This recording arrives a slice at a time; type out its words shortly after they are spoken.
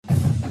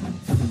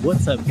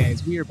What's up,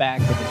 guys? We are back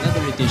with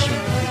another edition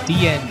of the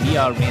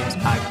DNVR Rams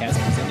podcast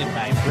presented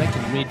by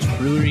Breckenridge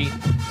Brewery.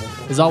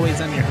 As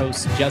always, I'm your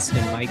host,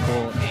 Justin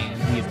Michael,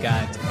 and we've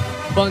got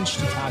a bunch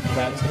to talk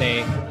about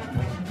today.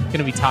 Going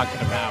to be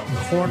talking about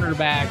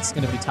cornerbacks,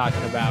 going to be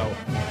talking about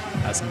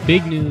some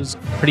big news,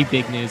 pretty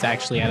big news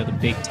actually, out of the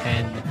Big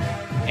Ten,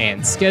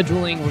 and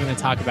scheduling. We're going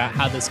to talk about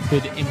how this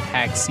could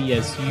impact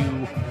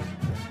CSU,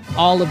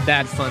 all of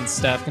that fun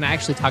stuff. Going to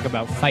actually talk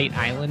about Fight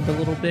Island a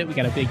little bit. We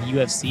got a big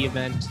UFC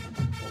event.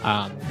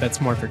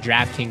 That's more for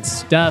DraftKings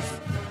stuff,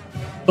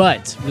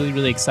 but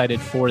really excited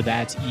for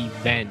that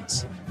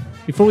event.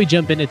 Before we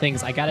jump into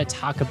things, I got to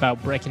talk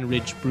about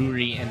Breckenridge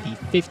Brewery and the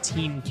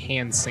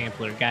 15-can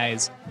sampler.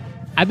 Guys,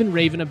 I've been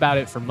raving about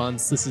it for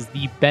months. This is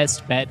the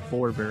best bet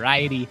for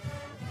variety.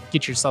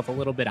 Get yourself a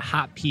little bit of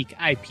Hot Peak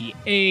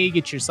IPA,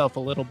 get yourself a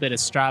little bit of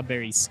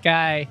Strawberry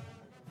Sky,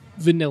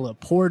 Vanilla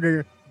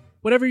Porter,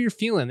 whatever you're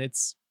feeling.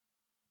 It's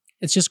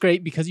just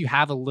great because you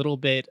have a little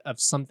bit of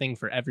something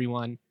for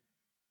everyone.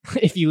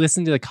 If you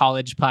listen to the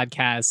college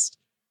podcast,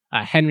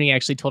 Henry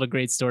actually told a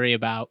great story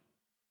about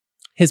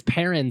his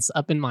parents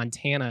up in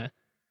Montana.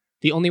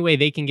 The only way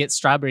they can get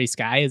Strawberry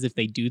Sky is if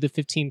they do the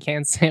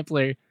 15-can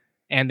sampler,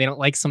 and they don't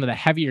like some of the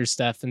heavier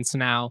stuff. And so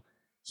now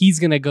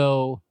he's going to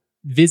go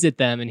visit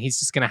them, and he's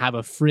just going to have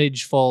a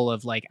fridge full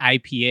of like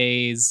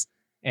IPAs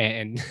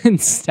and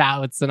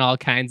stouts and all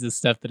kinds of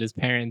stuff that his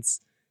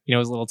parents,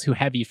 is a little too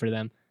heavy for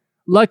them.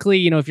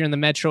 Luckily, if you're in the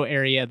metro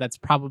area, that's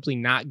probably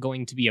not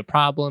going to be a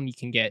problem. You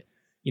can get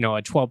a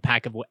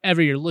 12-pack of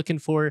whatever you're looking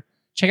for.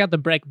 Check out the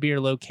Breck Beer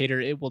Locator.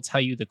 It will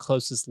tell you the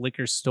closest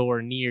liquor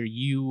store near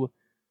you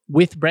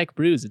with Breck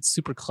Brews. It's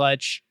super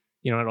clutch.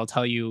 It'll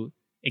tell you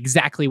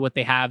exactly what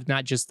they have,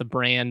 not just the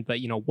brand, but,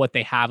 what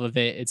they have of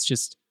it. It's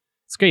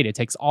great. It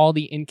takes all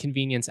the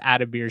inconvenience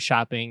out of beer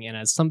shopping. And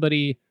as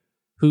somebody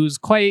who's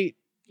quite,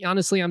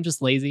 honestly, I'm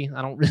just lazy.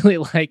 I don't really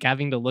like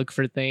having to look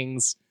for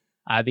things.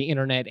 The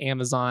internet,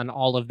 Amazon,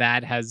 all of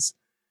that has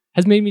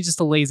made me just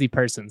a lazy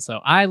person. So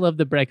I love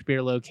the Breck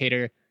Beer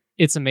Locator.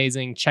 It's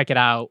amazing. Check it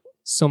out.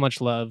 So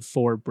much love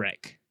for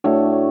Breck.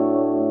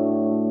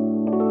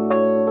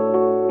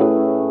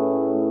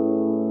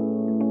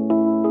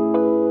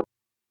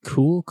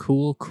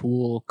 Cool.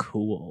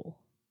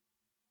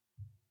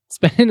 It's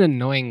been an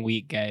annoying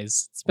week,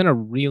 guys. It's been a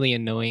really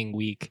annoying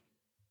week.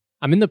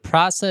 I'm in the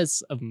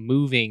process of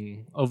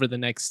moving over the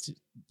next,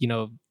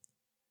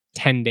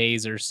 10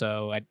 days or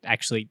so.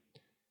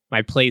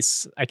 My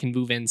place, I can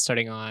move in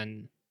starting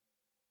on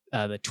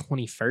the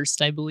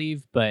 21st, I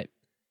believe. But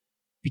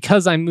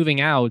because I'm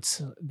moving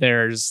out,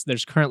 there's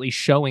currently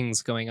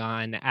showings going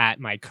on at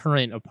my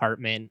current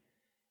apartment.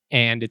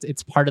 And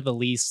it's part of the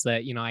lease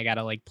that, I got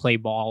to like play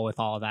ball with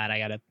all of that. I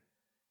got to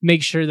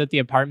make sure that the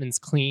apartment's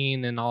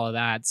clean and all of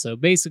that. So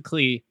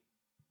basically,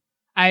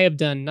 I have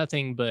done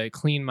nothing but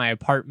clean my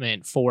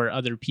apartment for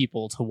other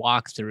people to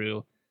walk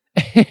through.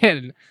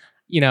 And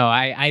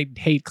I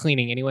hate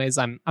cleaning anyways.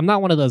 I'm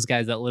not one of those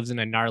guys that lives in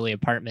a gnarly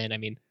apartment. I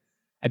mean,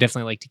 I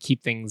definitely like to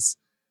keep things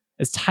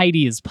as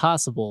tidy as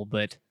possible.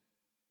 But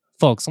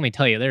folks, let me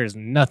tell you, there is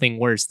nothing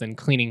worse than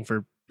cleaning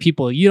for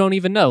people you don't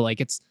even know. Like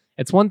it's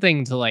one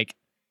thing to like,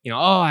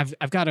 I've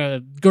got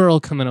a girl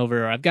coming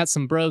over, or I've got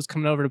some bros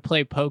coming over to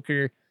play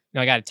poker.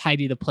 I got to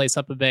tidy the place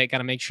up a bit. Got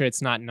to make sure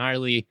it's not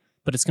gnarly,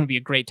 but it's going to be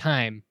a great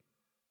time.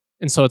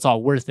 And so it's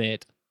all worth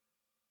it.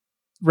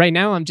 Right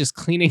now, I'm just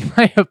cleaning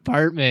my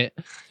apartment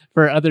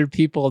for other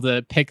people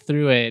to pick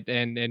through it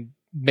and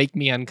make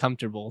me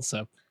uncomfortable.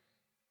 So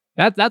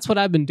that's what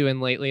I've been doing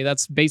lately.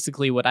 That's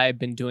basically what I've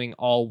been doing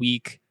all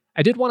week.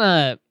 I did want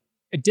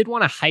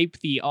to hype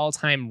the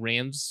all-time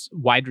Rams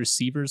wide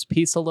receivers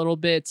piece a little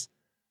bit.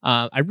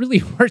 I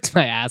really worked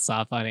my ass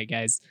off on it,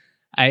 guys.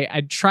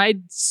 I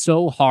tried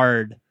so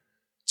hard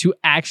to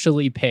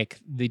actually pick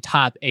the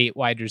top 8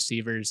 wide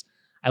receivers.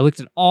 I looked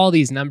at all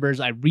these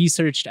numbers. I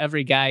researched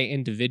every guy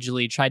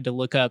individually, tried to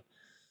look up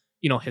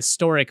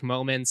historic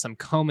moments. I'm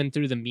combing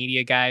through the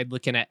media guide,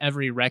 looking at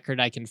every record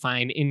I can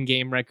find,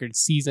 in-game records,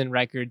 season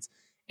records,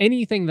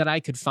 anything that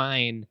I could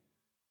find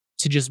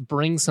to just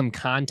bring some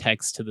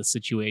context to the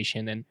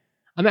situation. And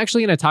I'm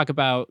actually going to talk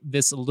about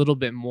this a little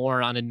bit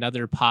more on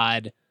another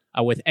pod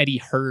with Eddie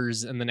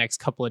Hers in the next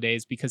couple of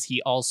days, because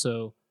he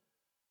also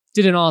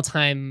did an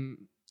all-time,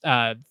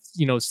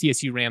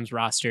 CSU Rams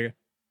roster.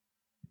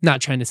 Not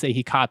trying to say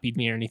he copied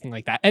me or anything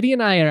like that. Eddie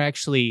and I are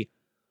actually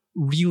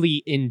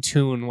really in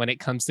tune when it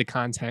comes to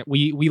content.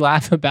 We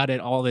laugh about it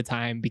all the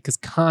time because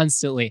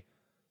constantly,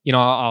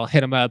 I'll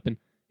hit him up and,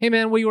 hey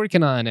man, what are you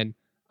working on? And,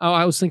 oh,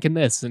 I was thinking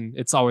this. And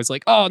it's always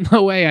like, oh,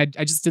 no way. I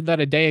just did that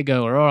a day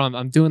ago, or oh,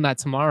 I'm doing that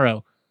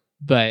tomorrow.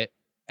 But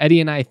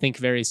Eddie and I think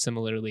very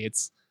similarly.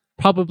 It's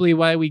probably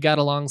why we got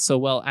along so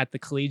well at the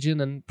Collegian,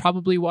 and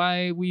probably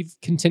why we've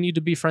continued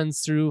to be friends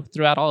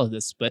throughout all of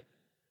this. But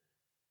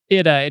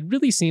it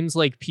really seems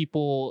like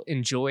people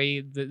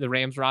enjoy the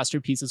Rams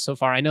roster pieces so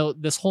far. I know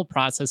this whole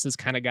process has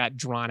kind of got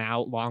drawn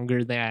out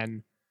longer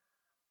than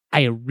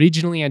I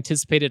originally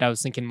anticipated. I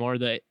was thinking more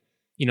that,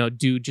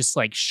 do just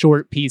like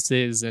short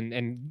pieces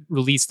and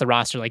release the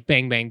roster like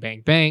bang, bang,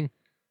 bang, bang.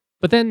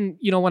 But then,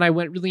 when I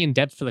went really in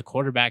depth for the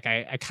quarterback,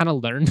 I kind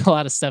of learned a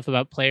lot of stuff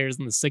about players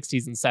in the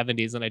 60s and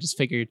 70s. And I just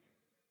figured,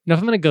 if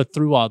I'm going to go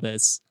through all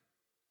this,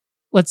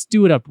 let's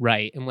do it up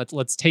right. And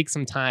let's take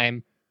some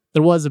time.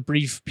 There was a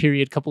brief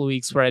period, couple of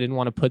weeks, where I didn't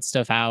want to put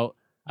stuff out,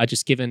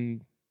 just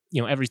given,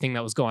 everything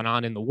that was going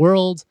on in the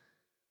world.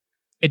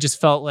 It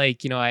just felt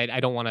like, I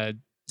don't want to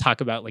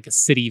talk about like a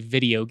city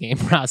video game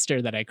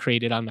roster that I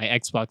created on my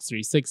Xbox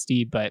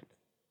 360. But,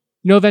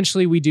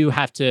 eventually we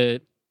got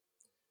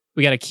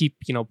to keep,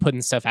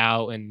 putting stuff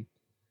out and,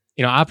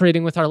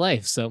 operating with our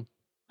life. So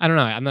I don't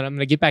know. I'm going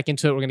to get back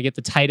into it. We're going to get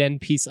the tight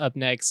end piece up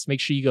next. Make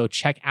sure you go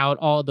check out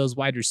all those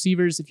wide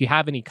receivers. If you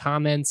have any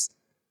comments,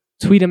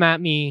 tweet them at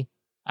me,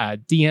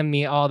 DM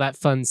me, all that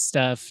fun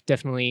stuff.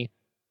 Definitely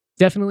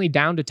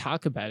down to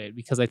talk about it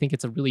because I think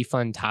it's a really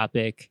fun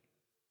topic.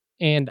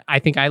 And I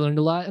think I learned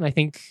a lot. And I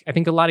think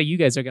a lot of you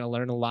guys are going to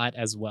learn a lot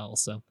as well.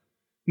 So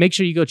make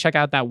sure you go check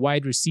out that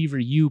wide receiver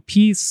U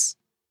piece.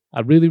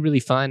 Really, really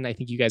fun. I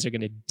think you guys are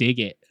going to dig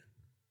it.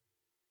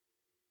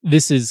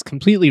 This is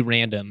completely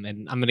random,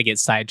 and I'm going to get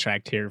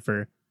sidetracked here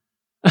for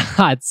a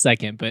hot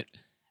second. But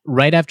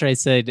right after I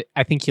said,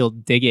 I think you'll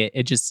dig it,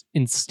 it just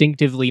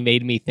instinctively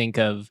made me think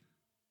of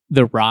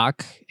The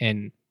Rock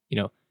and,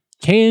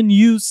 can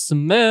you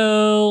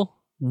smell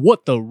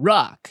what The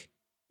Rock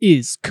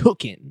is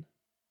cooking?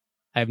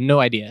 I have no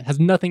idea. It has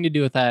nothing to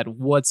do with that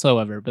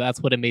whatsoever, but that's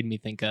what it made me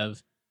think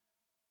of.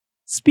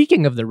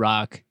 Speaking of The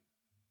Rock,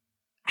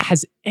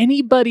 has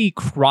anybody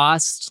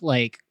crossed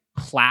like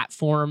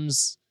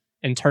platforms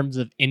in terms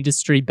of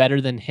industry better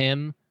than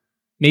him?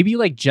 Maybe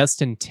like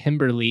Justin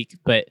Timberlake,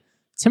 but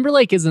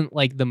Timberlake isn't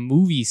like the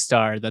movie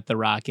star that The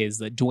Rock is,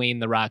 that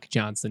Dwayne The Rock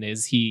Johnson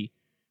is. He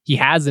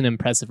has an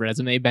impressive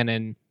resume, been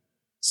in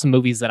some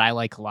movies that I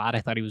like a lot. I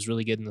thought he was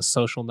really good in The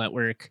Social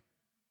Network.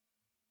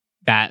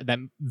 That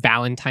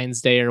Valentine's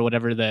Day or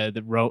whatever,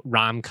 the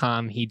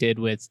rom-com he did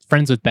with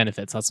Friends with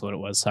Benefits. That's what it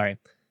was. Sorry.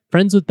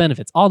 Friends with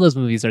Benefits. All those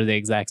movies are the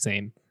exact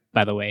same,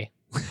 by the way.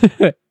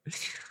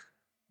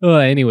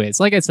 Anyways,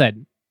 like I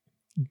said,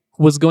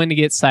 was going to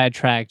get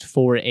sidetracked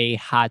for a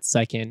hot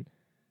second.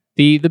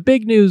 The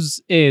big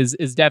news is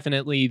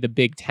definitely the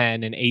Big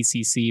Ten and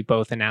ACC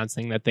both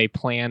announcing that they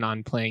plan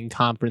on playing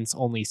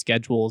conference-only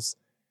schedules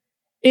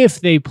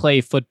if they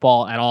play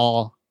football at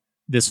all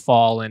this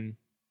fall. And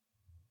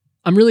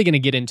I'm really going to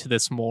get into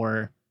this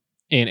more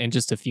in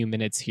just a few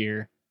minutes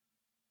here.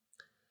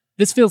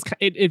 This feels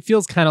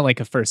kind of like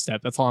a first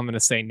step. That's all I'm going to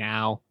say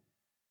now.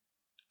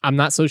 I'm just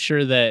not so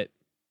sure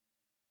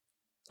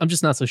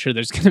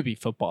there's going to be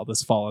football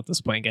this fall at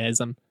this point,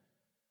 guys. I'm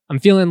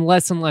feeling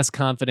less and less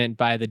confident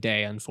by the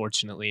day,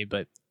 unfortunately,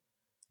 but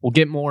we'll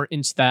get more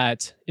into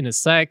that in a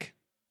sec.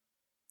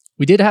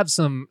 We did have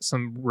some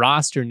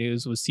roster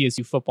news with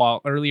CSU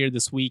football earlier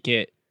this week.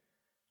 It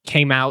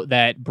came out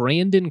that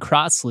Brandon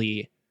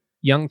Crossley,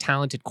 young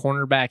talented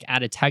cornerback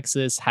out of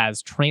Texas,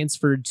 has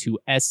transferred to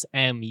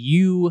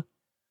SMU.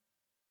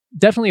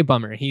 Definitely a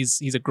bummer.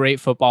 He's a great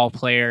football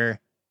player.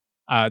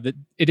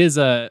 It's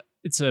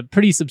a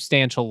pretty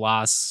substantial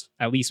loss,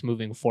 at least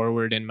moving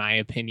forward, in my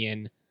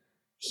opinion.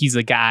 He's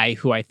a guy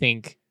who I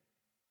think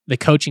the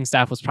coaching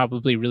staff was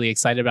probably really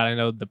excited about. I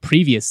know the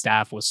previous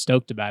staff was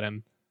stoked about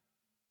him,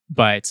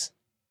 but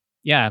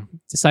yeah,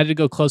 decided to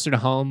go closer to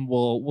home.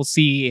 We'll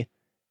see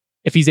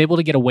if he's able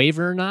to get a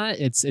waiver or not.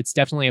 It's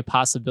definitely a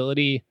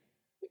possibility.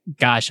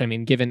 Gosh, I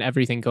mean, given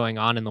everything going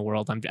on in the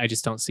world, I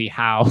just don't see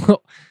how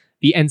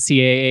the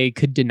NCAA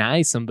could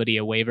deny somebody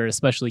a waiver,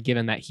 especially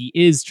given that he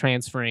is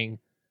transferring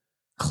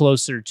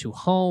closer to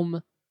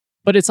home.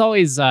 But it's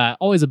always a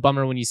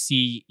bummer when you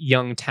see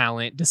young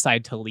talent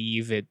decide to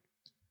leave.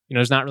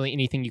 There's not really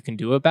anything you can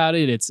do about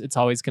it. It's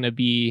always going to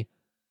be,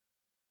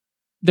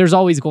 there's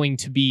always going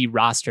to be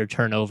roster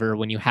turnover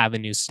when you have a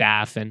new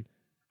staff. And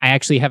I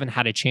actually haven't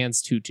had a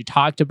chance to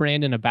talk to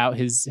Brandon about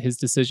his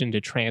decision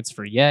to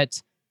transfer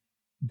yet,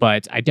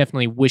 but I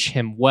definitely wish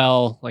him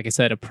well. Like I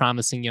said, a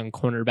promising young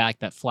cornerback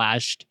that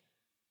flashed.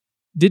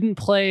 Didn't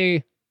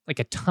play like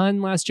a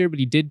ton last year, but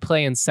he did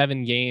play in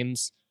 7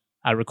 games.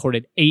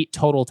 Recorded 9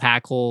 total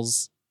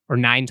tackles,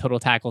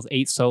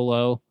 8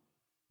 solo.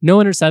 No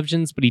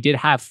interceptions, but he did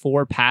have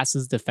 4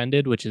 passes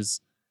defended, which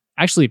is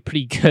actually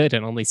pretty good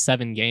in only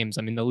 7 games.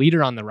 I mean, the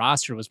leader on the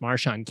roster was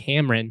Marshawn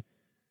Cameron.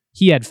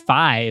 He had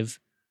 5,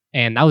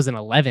 and that was in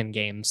 11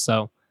 games.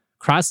 So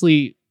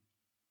Crossley,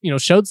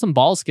 showed some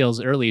ball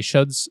skills early,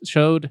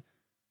 showed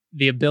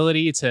the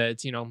ability to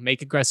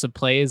make aggressive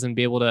plays and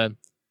be able to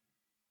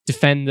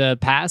defend the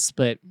pass.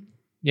 But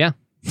yeah.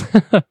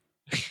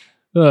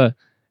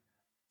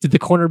 Did the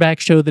cornerback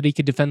show that he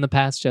could defend the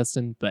pass,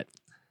 Justin? But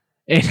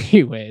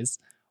anyways,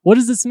 what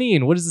does this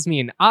mean?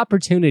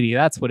 Opportunity.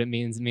 That's what it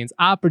means. It means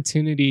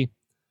opportunity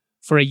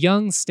for a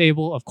young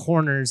stable of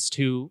corners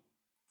to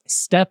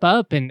step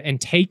up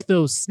and take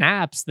those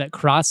snaps that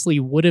Crossley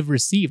would have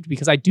received.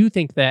 Because I do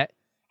think that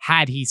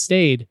had he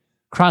stayed,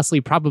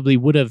 Crossley probably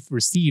would have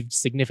received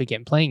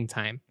significant playing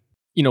time.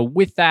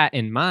 With that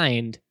in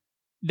mind,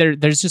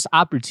 there's just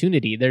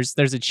opportunity. There's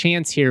a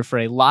chance here for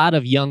a lot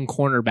of young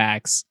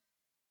cornerbacks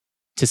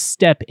to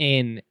step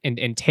in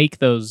and take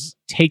those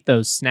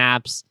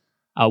snaps.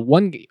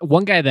 One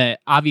guy that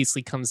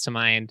obviously comes to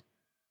mind,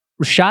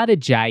 Rashad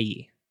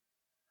Ajayi.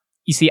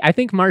 You see, I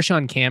think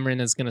Marshawn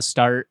Cameron is going to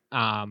start.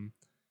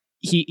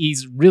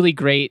 He's really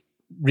great,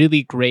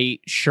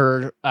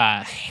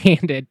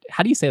 sure-handed.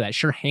 How do you say that?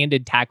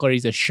 Sure-handed tackler.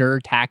 He's a sure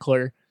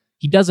tackler.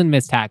 He doesn't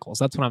miss tackles.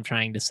 That's what I'm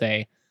trying to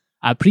say.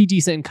 Pretty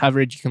decent in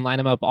coverage. You can line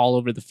him up all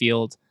over the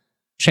field.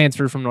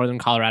 Transferred from Northern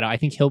Colorado. I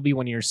think he'll be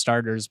one of your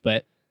starters,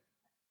 but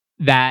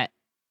that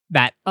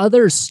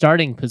other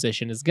starting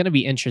position is going to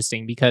be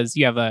interesting because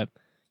you have a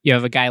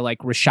guy like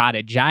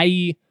Rashad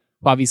Ajayi,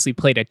 who obviously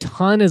played a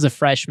ton as a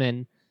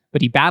freshman,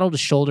 but he battled a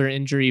shoulder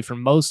injury for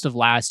most of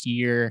last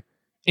year,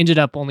 ended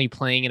up only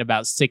playing in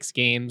about 6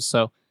 games.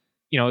 So,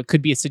 it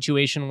could be a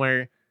situation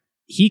where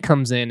he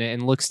comes in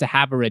and looks to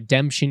have a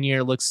redemption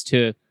year, looks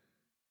to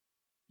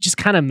just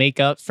kind of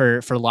make up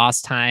for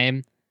lost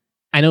time.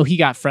 I know he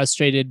got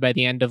frustrated by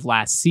the end of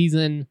last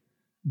season,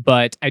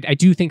 but I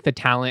do think the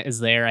talent is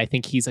there. I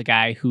think he's a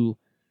guy who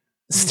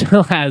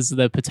still has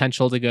the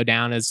potential to go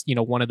down as,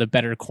 one of the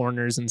better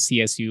corners in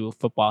CSU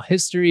football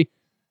history.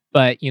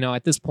 But,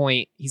 at this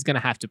point, he's going to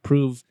have to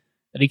prove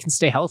that he can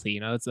stay healthy.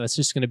 That's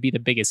just going to be the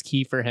biggest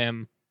key for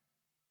him.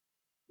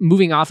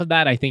 Moving off of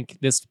that, I think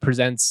this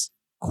presents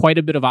quite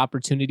a bit of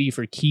opportunity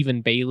for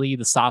Kevin Bailey,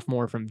 the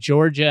sophomore from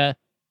Georgia.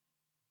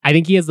 I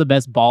think he has the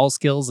best ball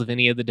skills of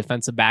any of the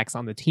defensive backs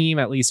on the team,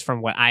 at least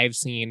from what I've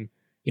seen,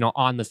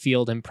 on the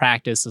field in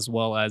practice as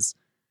well as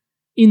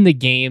in the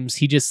games.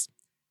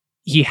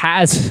 He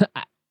has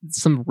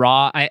some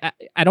raw. I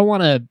don't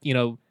want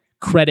to,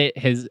 credit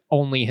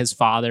his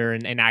father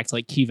and act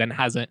like Kevin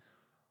hasn't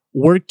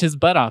worked his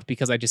butt off,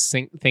 because I just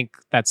think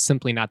that's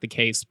simply not the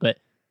case. But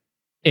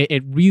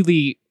it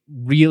really,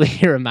 really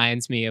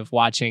reminds me of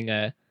watching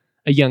a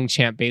young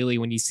Champ Bailey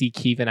when you see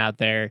Kevin out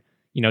there,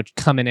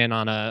 coming in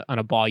on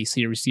a ball. You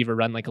see a receiver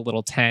run like a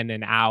little 10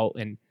 and out,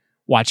 and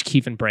watch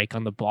Kevin break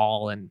on the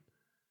ball, and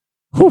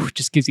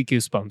just gives you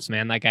goosebumps,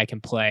 man. That guy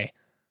can play.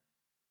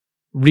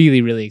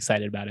 Really, really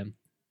excited about him.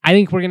 I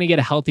think we're going to get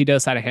a healthy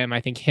dose out of him. I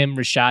think him,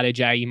 Rashad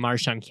Ajayi,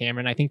 Marshawn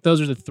Cameron, I think those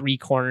are the 3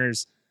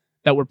 corners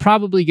that we're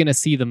probably going to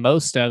see the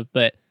most of.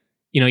 But,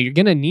 you're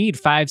going to need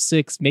 5,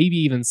 6, maybe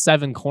even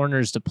 7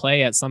 corners to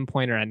play at some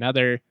point or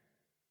another.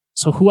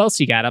 So who else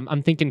you got?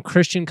 I'm thinking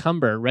Christian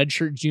Cumber,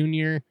 redshirt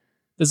junior.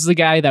 This is a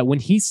guy that when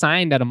he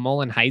signed at a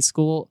Mullen High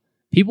School,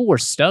 people were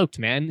stoked,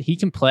 man. He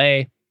can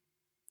play.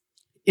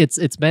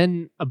 It's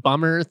been a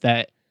bummer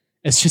that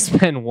it's just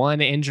been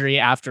one injury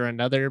after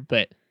another,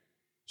 but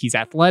he's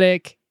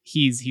athletic.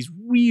 He's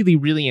really,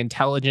 really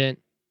intelligent.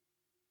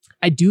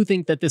 I do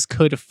think that this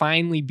could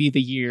finally be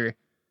the year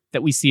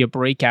that we see a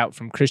breakout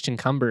from Christian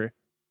Cumber.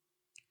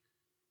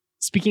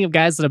 Speaking of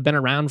guys that have been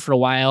around for a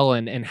while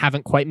and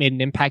haven't quite made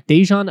an impact,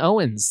 Dejon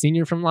Owens,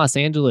 senior from Los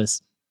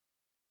Angeles,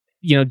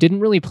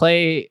 didn't really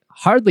play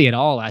hardly at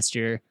all last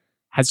year,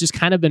 has just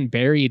kind of been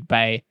buried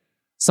by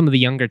some of the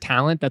younger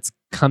talent that's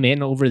come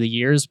in over the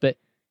years. But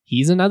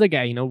he's another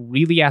guy,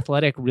 really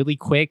athletic, really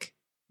quick.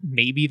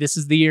 Maybe this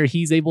is the year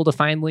he's able to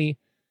finally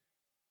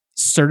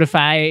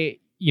certify,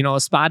 a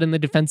spot in the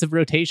defensive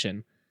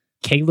rotation.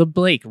 Caleb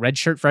Blake,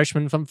 redshirt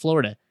freshman from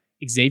Florida.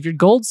 Xavier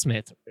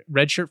Goldsmith,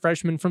 redshirt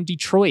freshman from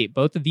Detroit.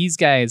 Both of these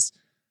guys,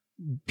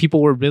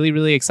 people were really,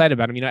 really excited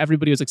about them.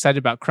 Everybody was excited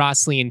about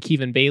Crossley and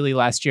Kevin Bailey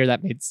last year.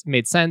 That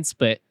made sense.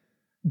 But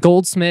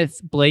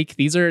Goldsmith, Blake,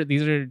 these are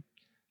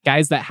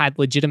guys that had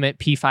legitimate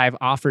P5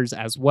 offers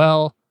as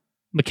well.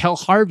 Mikael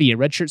Harvey, a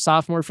redshirt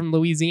sophomore from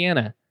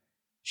Louisiana.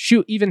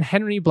 Shoot, even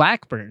Henry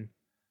Blackburn.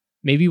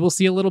 Maybe we'll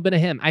see a little bit of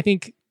him. I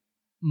think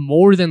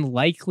more than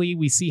likely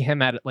we see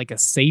him at like a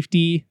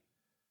safety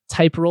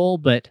type role,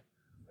 but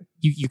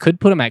you could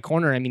put him at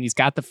corner. I mean, he's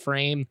got the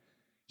frame.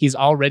 He's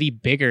already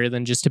bigger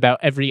than just about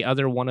every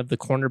other one of the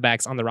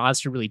cornerbacks on the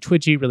roster. Really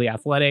twitchy, really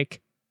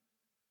athletic.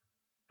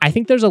 I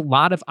think there's a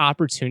lot of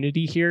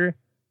opportunity here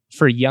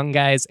for young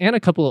guys and a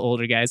couple of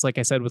older guys, like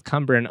I said, with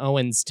Cumber and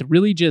Owens, to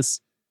really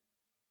just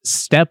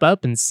step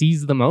up and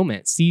seize the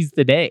moment, seize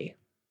the day.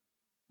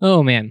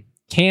 Oh man,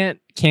 can't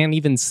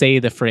even say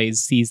the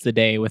phrase "seize the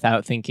day"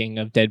 without thinking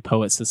of Dead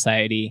Poet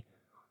Society.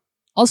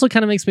 Also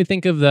kind of makes me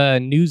think of the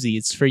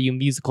Newsies for you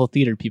musical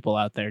theater people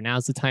out there.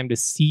 Now's the time to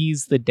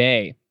seize the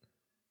day.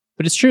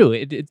 But it's true.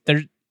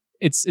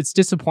 It's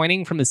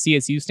disappointing from the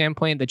CSU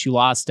standpoint that you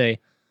lost a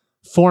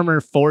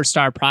former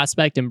 4-star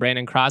prospect in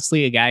Brandon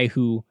Crossley, a guy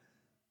who,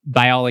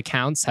 by all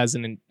accounts, has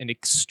an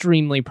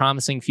extremely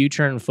promising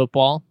future in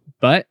football.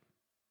 But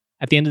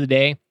at the end of the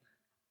day,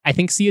 I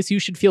think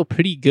CSU should feel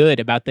pretty good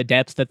about the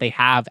depth that they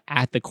have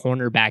at the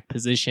cornerback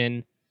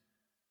position.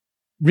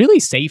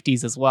 Really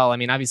safeties as well. I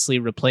mean, obviously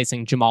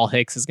replacing Jamal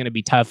Hicks is going to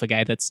be tough, a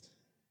guy that's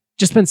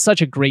just been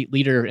such a great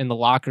leader in the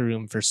locker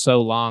room for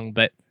so long.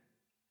 But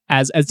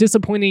as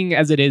disappointing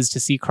as it is to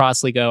see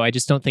Crossley go, I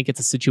just don't think it's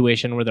a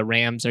situation where the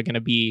Rams are going to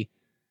be,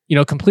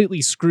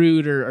 completely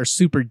screwed or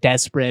super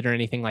desperate or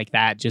anything like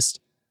that. Just,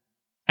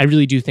 I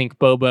really do think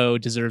Bobo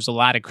deserves a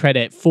lot of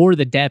credit for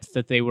the depth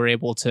that they were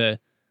able to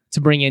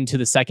bring into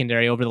the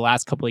secondary over the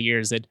last couple of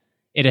years.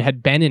 it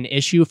had been an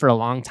issue for a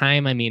long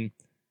time. I mean,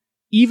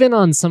 even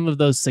on some of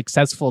those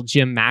successful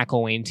Jim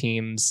McElwain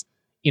teams,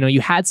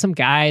 you had some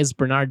guys,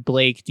 Bernard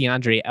Blake,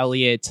 DeAndre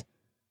Elliott,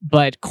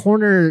 but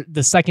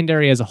the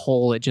secondary as a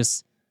whole,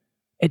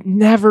 it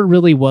never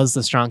really was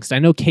the strongest. I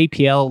know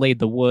KPL laid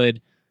the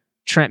wood,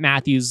 Trent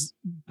Matthews,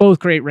 both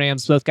great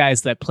Rams, both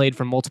guys that played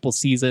for multiple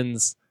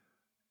seasons.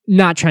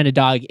 Not trying to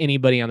dog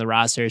anybody on the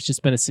roster. It's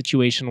just been a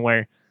situation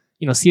where,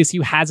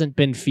 CSU hasn't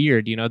been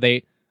feared.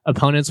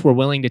 Opponents were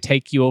willing to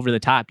take you over the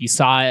top. You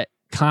saw it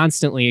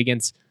constantly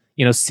against,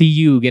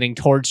 CU getting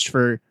torched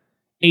for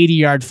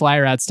 80-yard fly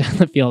routes down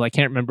the field. I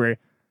can't remember.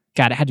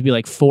 God, it had to be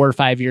like 4 or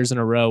 5 years in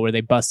a row where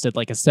they busted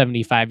like a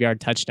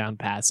 75-yard touchdown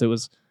pass. It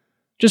was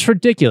just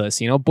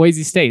ridiculous.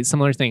 Boise State,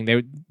 similar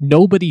thing.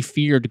 Nobody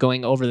feared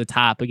going over the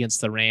top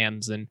against the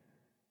Rams. And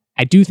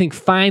I do think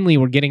finally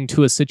we're getting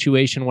to a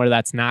situation where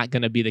that's not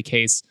going to be the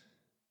case.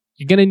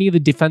 You're going to need the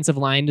defensive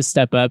line to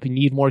step up. You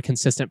need more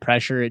consistent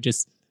pressure. It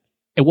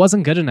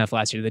wasn't good enough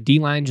last year. The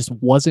D-line just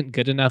wasn't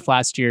good enough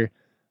last year.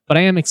 But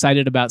I am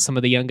excited about some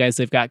of the young guys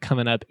they've got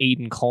coming up.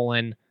 Aiden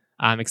Colin.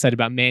 I'm excited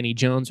about Manny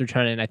Jones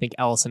returning. I think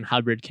Ellison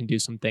Hubbard can do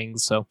some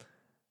things. So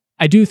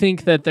I do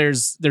think that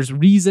there's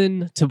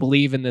reason to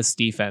believe in this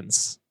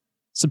defense.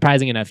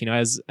 Surprising enough,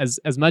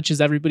 as much as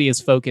everybody is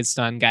focused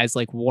on guys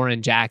like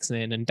Warren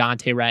Jackson and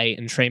Dante Wright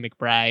and Trey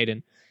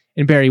McBride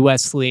and Barry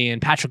Wesley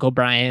and Patrick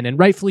O'Brien, and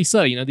rightfully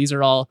so. These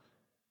are all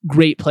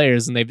great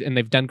players and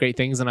they've done great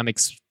things, and I'm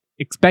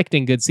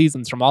expecting good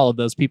seasons from all of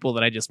those people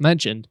that I just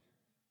mentioned.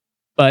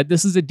 But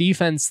this is a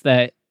defense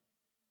that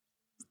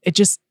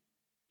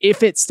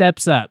if it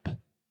steps up,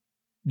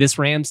 this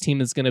Rams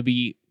team is going to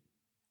be,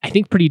 I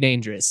think, pretty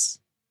dangerous.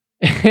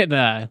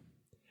 And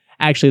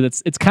actually,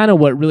 it's kind of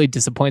what really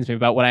disappoints me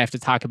about what I have to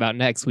talk about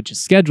next, which is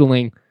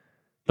scheduling.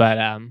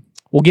 But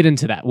we'll get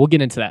into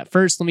that.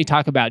 First, let me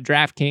talk about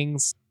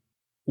DraftKings.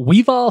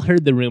 We've all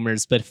heard the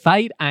rumors, but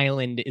Fight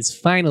Island is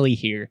finally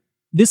here.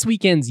 This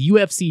weekend's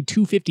UFC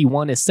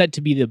 251 is set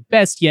to be the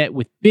best yet,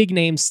 with big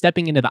names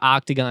stepping into the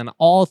octagon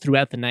all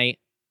throughout the night.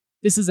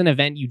 This is an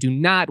event you do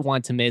not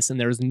want to miss, and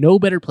there is no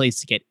better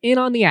place to get in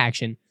on the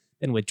action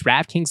than with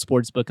DraftKings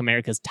Sportsbook,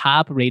 America's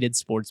top-rated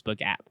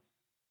sportsbook app.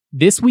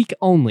 This week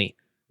only,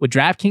 with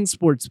DraftKings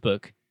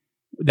Sportsbook,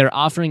 they're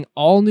offering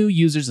all new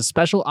users a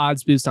special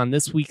odds boost on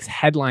this week's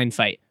headline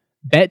fight.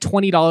 Bet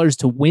 $20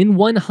 to win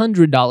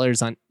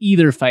 $100 on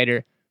either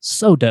fighter.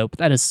 So dope.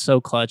 That is so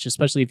clutch,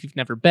 especially if you've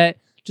never bet.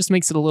 Just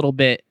makes it a little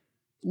bit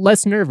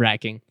less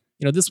nerve-wracking.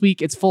 This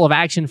week it's full of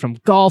action from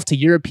golf to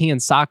European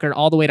soccer,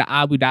 all the way to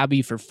Abu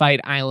Dhabi for Fight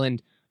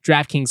Island.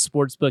 DraftKings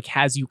Sportsbook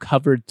has you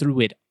covered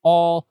through it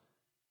all.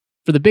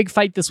 For the big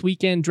fight this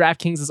weekend,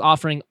 DraftKings is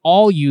offering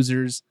all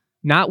users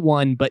not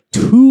one, but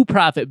 2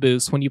 profit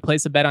boosts when you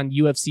place a bet on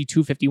UFC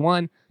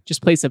 251.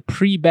 Just place a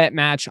pre-bet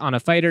match on a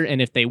fighter,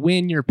 and if they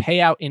win, your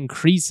payout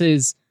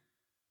increases.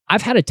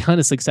 I've had a ton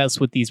of success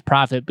with these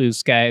profit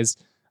boosts, guys.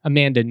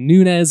 Amanda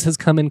Nunes has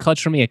come in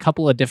clutch for me, a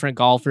couple of different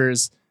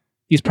golfers.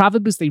 These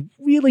profit boosts, they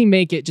really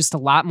make it just a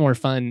lot more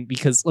fun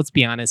because, let's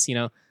be honest,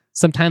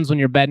 sometimes when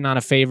you're betting on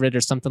a favorite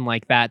or something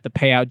like that, the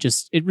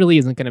payout it really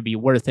isn't going to be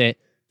worth it.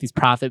 These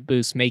profit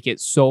boosts make it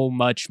so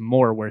much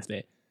more worth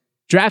it.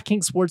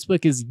 DraftKings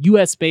Sportsbook is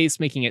US-based,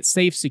 making it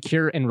safe,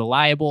 secure, and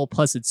reliable.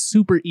 Plus, it's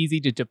super easy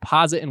to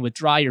deposit and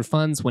withdraw your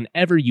funds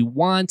whenever you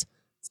want.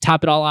 To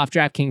top it all off,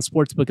 DraftKings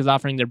Sportsbook is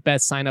offering their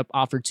best sign-up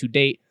offer to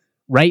date.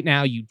 Right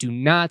now, you do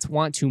not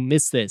want to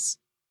miss this.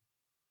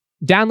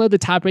 Download the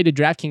top-rated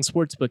DraftKings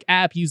Sportsbook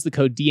app. Use the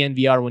code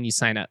DNVR when you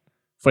sign up.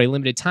 For a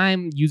limited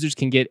time, users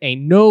can get a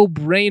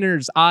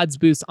no-brainers odds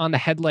boost on the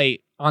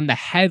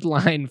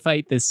headline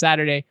fight this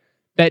Saturday.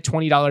 Bet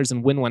 $20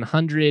 and win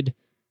 $100.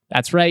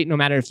 That's right. No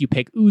matter if you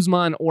pick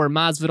Usman or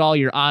Masvidal,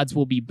 your odds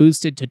will be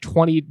boosted to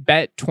 20.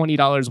 Bet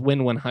 $20, win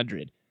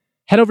 $100.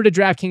 Head over to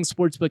DraftKings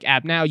Sportsbook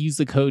app now. Use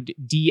the code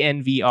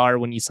DNVR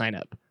when you sign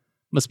up.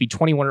 Must be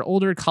 21 or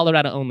older,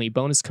 Colorado only.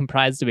 Bonus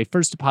comprised of a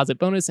first deposit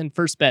bonus and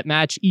first bet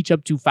match, each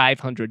up to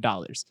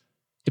 $500.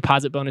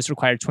 Deposit bonus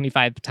required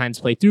 25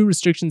 times playthrough.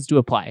 Restrictions do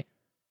apply.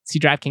 See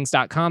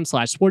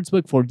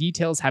DraftKings.com/sportsbook for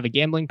details. Have a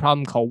gambling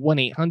problem? Call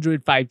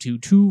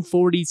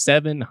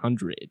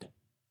 1-800-522-4700.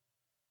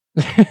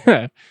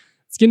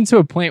 It's getting to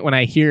a point when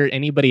I hear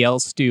anybody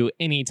else do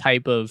any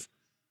type of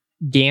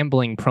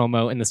gambling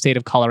promo in the state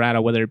of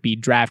Colorado, whether it be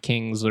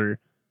DraftKings or,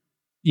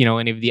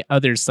 any of the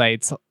other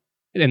sites,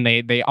 and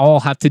they all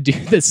have to do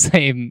the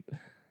same,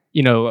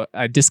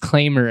 a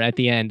disclaimer at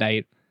the end.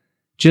 I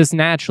just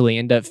naturally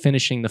end up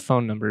finishing the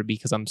phone number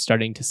because I'm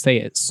starting to say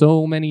it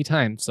so many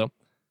times. So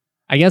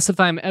I guess if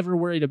I'm ever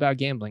worried about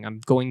gambling, I'm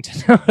going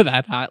to know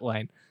that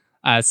hotline.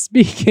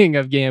 Speaking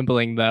of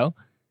gambling, though,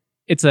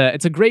 it's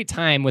a great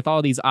time with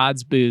all these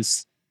odds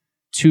boosts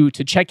to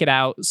check it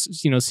out.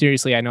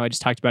 Seriously, I know I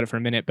just talked about it for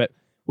a minute, but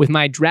with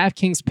my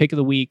DraftKings pick of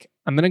the week,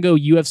 I'm going to go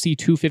UFC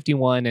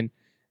 251, and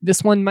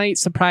this one might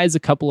surprise a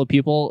couple of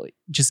people,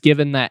 just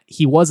given that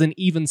he wasn't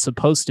even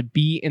supposed to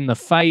be in the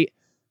fight,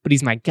 but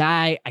he's my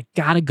guy. I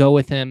got to go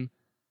with him.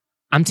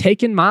 I'm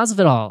taking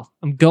Masvidal.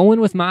 I'm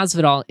going with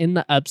Masvidal in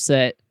the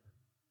upset.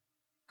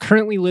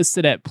 currently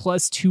listed at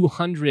plus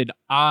 200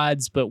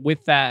 odds, but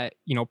with that,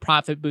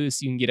 profit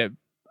boost, you can get it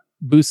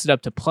boosted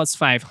up to plus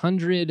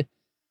 500.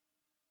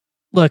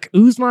 Look,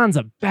 Usman's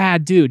a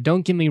bad dude.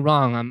 Don't get me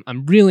wrong.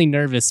 I'm really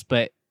nervous,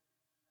 but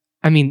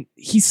I mean,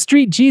 he's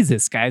Street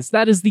Jesus, guys.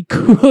 That is the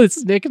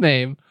coolest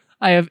nickname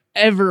I have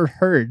ever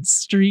heard.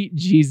 Street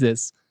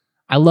Jesus.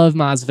 I love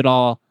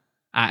Masvidal.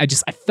 I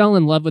fell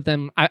in love with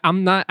him. I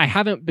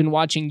haven't been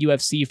watching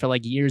UFC for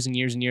like years and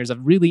years and years.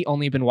 I've really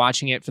only been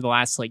watching it for the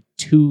last like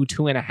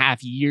 2.5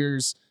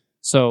 years.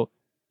 So,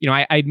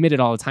 I admit it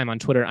all the time on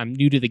Twitter. I'm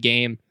new to the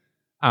game.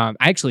 I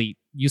actually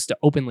used to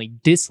openly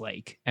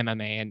dislike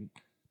MMA, and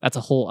that's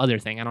a whole other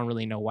thing. I don't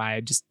really know why.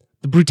 Just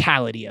the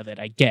brutality of it,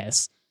 I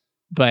guess.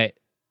 But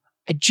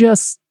I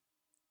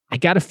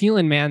got a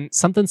feeling, man,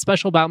 something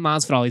special about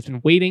Masvidal. He's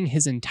been waiting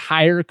his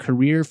entire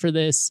career for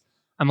this.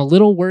 I'm a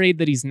little worried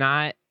that he's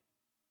not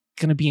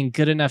going to be in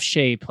good enough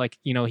shape. Like,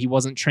 he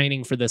wasn't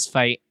training for this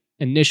fight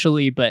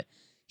initially, but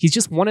he's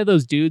just one of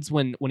those dudes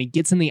when he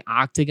gets in the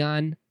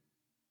octagon,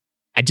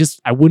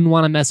 I wouldn't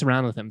want to mess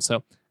around with him.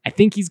 So I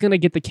think he's going to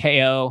get the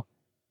KO.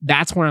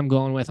 That's where I'm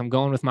going with. I'm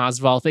going with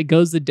Masvidal. If it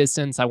goes the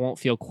distance, I won't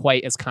feel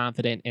quite as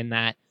confident in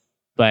that.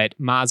 But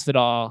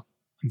Masvidal,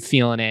 I'm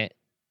feeling it.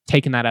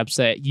 Taking that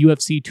upset.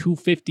 UFC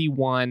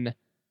 251.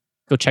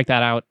 Go check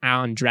that out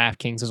on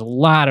DraftKings. There's a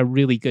lot of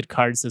really good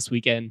cards this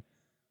weekend.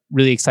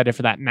 Really excited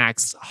for that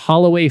Max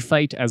Holloway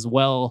fight as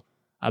well.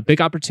 A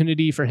big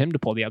opportunity for him to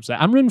pull the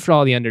upset. I'm rooting for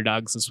all the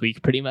underdogs this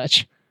week, pretty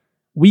much.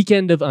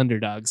 Weekend of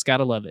underdogs.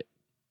 Gotta love it.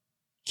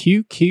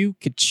 QQ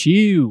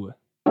Kachu.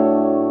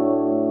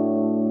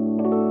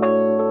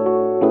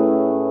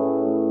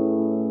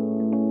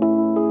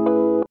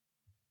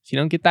 If you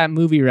don't get that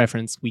movie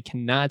reference, we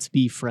cannot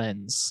be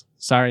friends.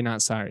 Sorry,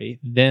 not sorry.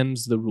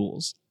 Them's the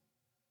rules.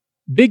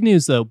 Big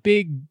news, though.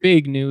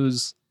 Big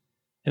news.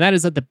 And that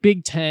is that the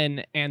Big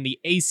Ten and the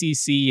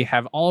ACC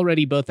have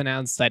already both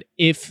announced that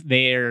if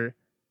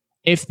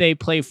they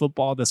play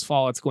football this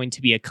fall, it's going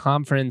to be a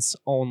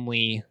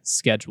conference-only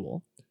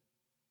schedule.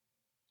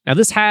 Now,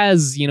 this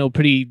has,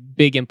 pretty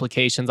big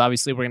implications.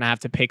 Obviously, we're going to have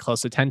to pay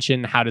close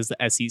attention. How does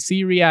the SEC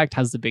react?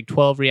 How does the Big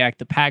 12 react?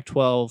 The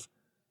Pac-12?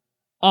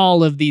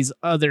 All of these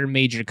other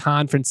major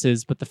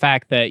conferences. But the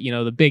fact that,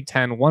 the Big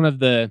Ten, one of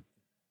the,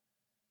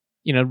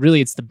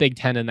 really it's the Big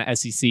Ten and the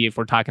SEC if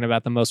we're talking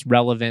about the most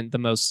relevant, the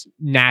most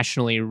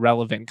nationally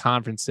relevant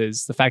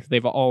conferences. The fact that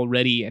they've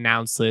already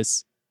announced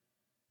this,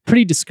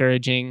 pretty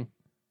discouraging.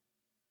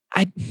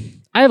 I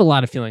have a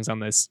lot of feelings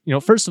on this.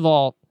 First of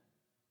all,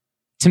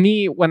 to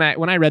me, when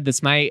I read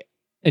this, my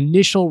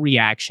initial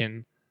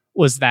reaction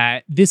was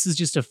that this is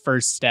just a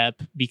first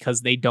step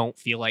because they don't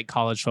feel like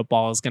college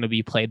football is going to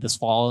be played this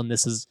fall. And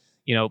this is,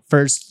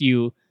 first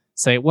you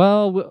say,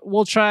 well,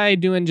 we'll try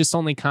doing just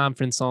only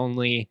conference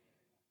only.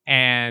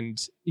 And,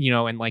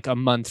 in like a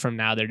month from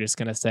now, they're just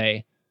going to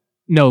say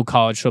no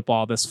college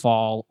football this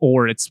fall,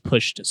 or it's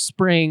pushed to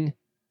spring.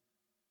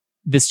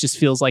 This just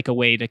feels like a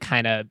way to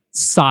kind of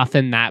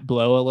soften that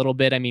blow a little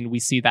bit. I mean, we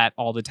see that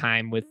all the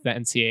time with the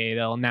NCAA.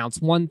 They'll announce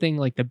one thing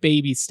like the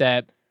baby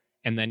step,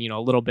 and then, a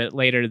little bit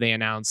later they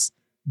announce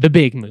the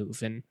big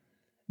move. And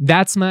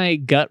that's my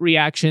gut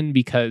reaction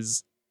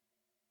because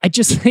I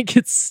just think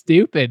it's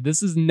stupid.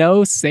 This is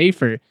no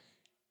safer.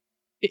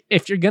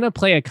 If you're going to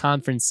play a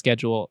conference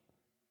schedule,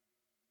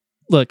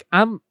 look,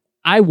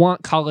 I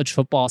want college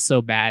football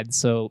so bad.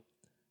 So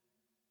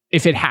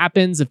if it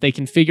happens, if they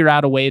can figure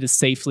out a way to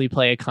safely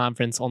play a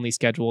conference only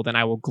schedule, then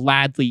I will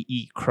gladly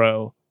eat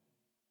crow.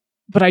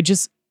 But I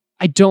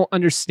don't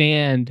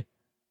understand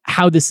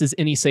how this is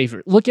any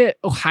safer. Look at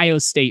Ohio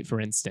State,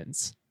 for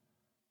instance.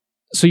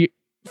 So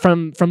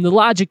from the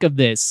logic of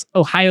this,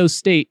 Ohio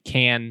State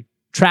can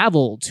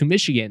travel to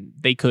Michigan.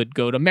 They could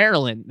go to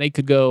Maryland. They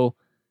could go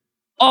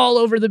all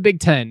over the Big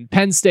Ten,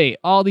 Penn State,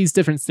 all these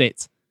different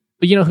states.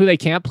 But you know who they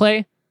can't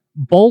play?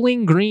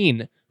 Bowling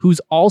Green, who's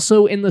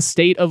also in the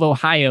state of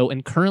Ohio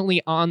and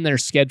currently on their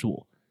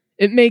schedule.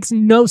 It makes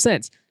no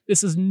sense.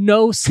 This is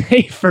no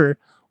safer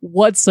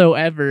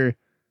whatsoever.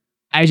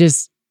 I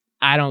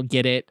don't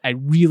get it. I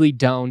really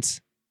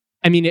don't.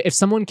 I mean, if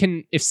someone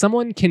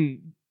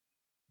can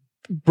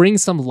bring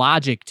some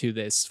logic to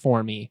this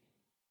for me,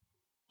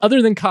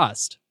 other than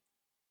cost,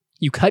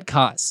 you cut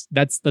costs.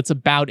 That's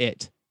about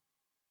it.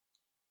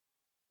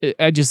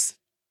 I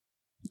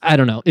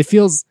don't know. It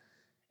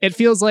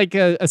feels like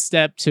a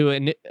step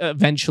to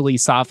eventually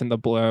soften the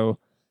blow.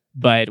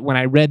 But when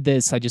I read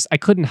this, I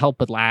couldn't help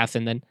but laugh.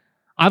 And then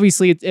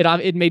obviously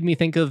it made me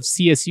think of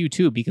CSU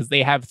too, because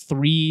they have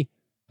 3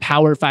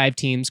 Power 5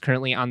 teams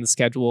currently on the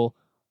schedule: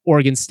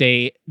 Oregon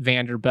State,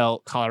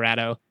 Vanderbilt,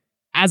 Colorado.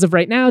 As of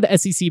right now, the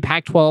SEC,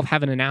 Pac-12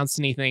 haven't announced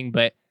anything,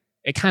 but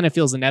it kind of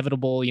feels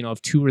inevitable.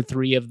 If 2 or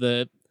 3 of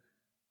the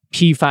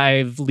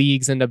P5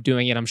 leagues end up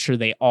doing it, I'm sure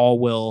they all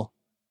will.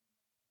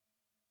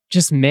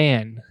 Just,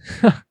 man,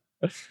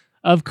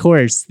 of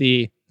course,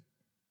 the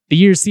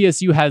year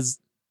CSU has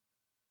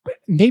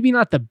maybe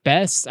not the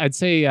best. I'd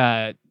say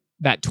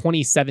that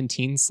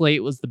 2017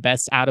 slate was the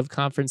best out of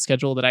conference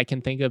schedule that I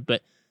can think of,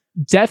 but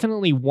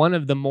definitely one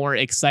of the more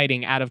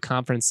exciting out of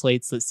conference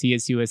slates that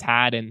CSU has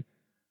had in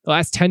the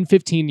last 10,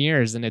 15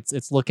 years. And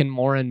it's looking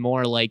more and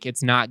more like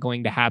it's not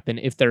going to happen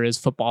if there is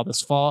football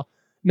this fall.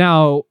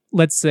 Now,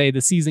 let's say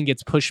the season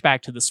gets pushed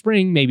back to the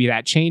spring. Maybe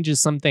that changes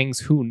some things.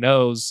 Who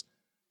knows?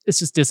 It's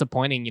just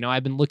disappointing.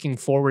 I've been looking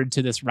forward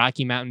to this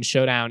Rocky Mountain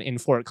Showdown in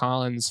Fort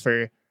Collins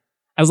for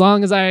as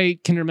long as I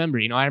can remember.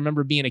 I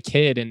remember being a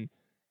kid and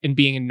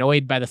being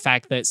annoyed by the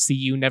fact that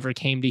CU never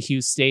came to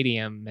Hughes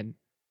Stadium. And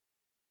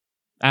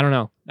I don't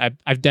know.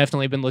 I've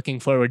definitely been looking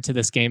forward to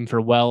this game for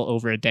well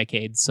over a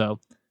decade. So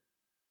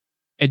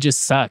it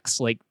just sucks.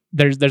 Like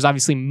there's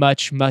obviously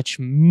much, much,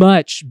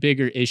 much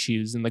bigger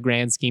issues in the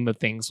grand scheme of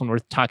things when we're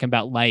talking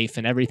about life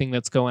and everything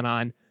that's going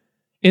on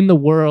in the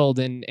world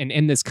and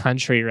in this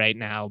country right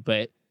now.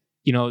 But,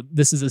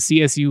 this is a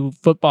CSU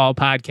football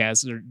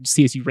podcast or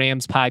CSU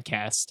Rams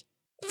podcast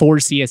for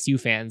CSU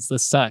fans.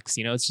 This sucks.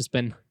 It's just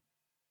been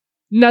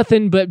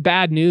nothing but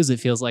bad news, it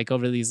feels like,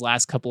 over these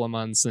last couple of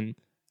months. And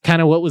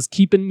kind of what was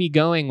keeping me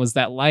going was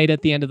that light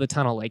at the end of the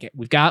tunnel. Like,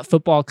 we've got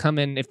football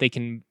coming if they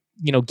can,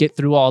 get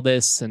through all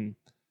this. And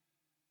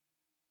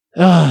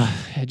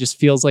it just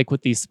feels like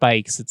with these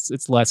spikes,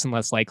 it's less and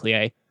less likely.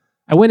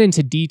 I went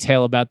into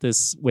detail about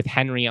this with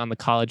Henry on the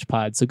College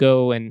Pod, so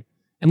go and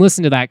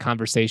listen to that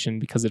conversation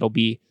because it'll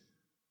be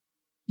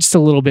just a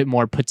little bit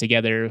more put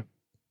together.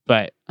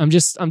 But I'm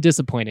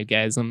disappointed,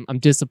 guys. I'm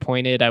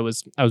disappointed. I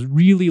was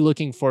really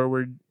looking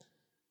forward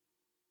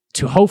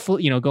to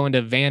hopefully, going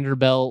to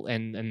Vanderbilt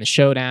and the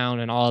showdown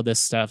and all of this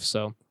stuff.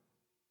 So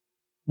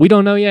we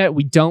don't know yet.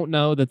 We don't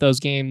know that those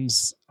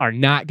games are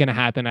not going to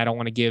happen. I don't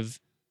want to give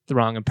the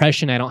wrong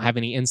impression. I don't have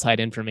any inside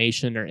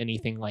information or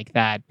anything like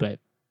that, but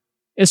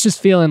it's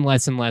just feeling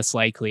less and less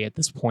likely at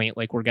this point.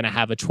 Like we're going to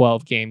have a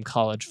 12-game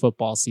college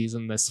football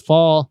season this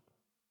fall.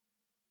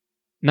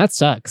 And that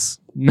sucks.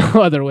 No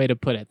other way to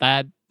put it.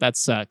 That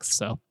sucks.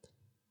 So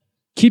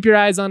keep your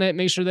eyes on it.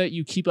 Make sure that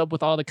you keep up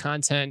with all the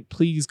content.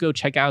 Please go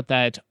check out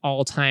that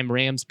all-time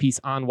Rams piece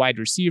on wide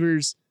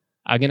receivers.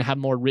 I'm going to have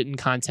more written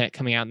content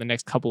coming out in the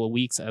next couple of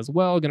weeks as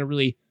well. Going to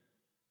really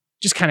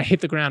just kind of hit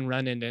the ground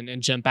running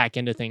and jump back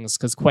into things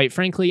because, quite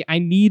frankly, I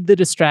need the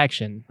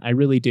distraction. I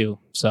really do.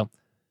 So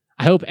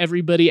I hope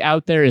everybody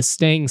out there is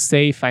staying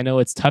safe. I know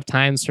it's tough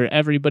times for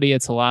everybody.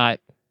 It's a lot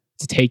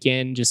to take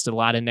in, just a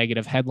lot of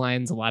negative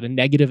headlines, a lot of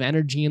negative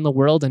energy in the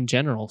world in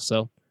general.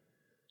 So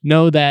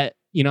know that,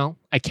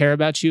 I care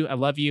about you. I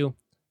love you.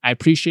 I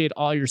appreciate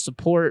all your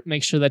support.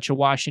 Make sure that you're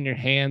washing your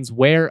hands.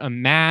 Wear a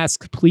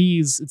mask,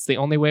 please. It's the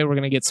only way we're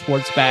going to get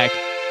sports back.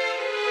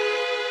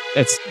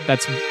 That's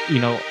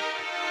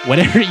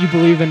whatever you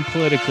believe in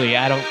politically.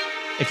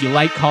 If you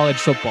like college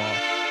football,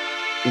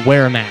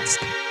 wear a mask.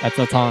 That's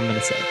all I'm going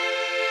to say.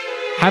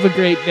 Have a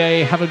great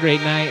day. Have a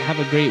great night. Have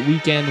a great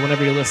weekend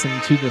whenever you're listening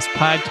to this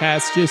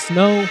podcast. Just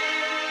know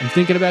I'm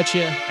thinking about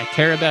you. I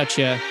care about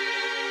you.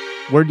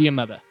 Word to your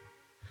mother.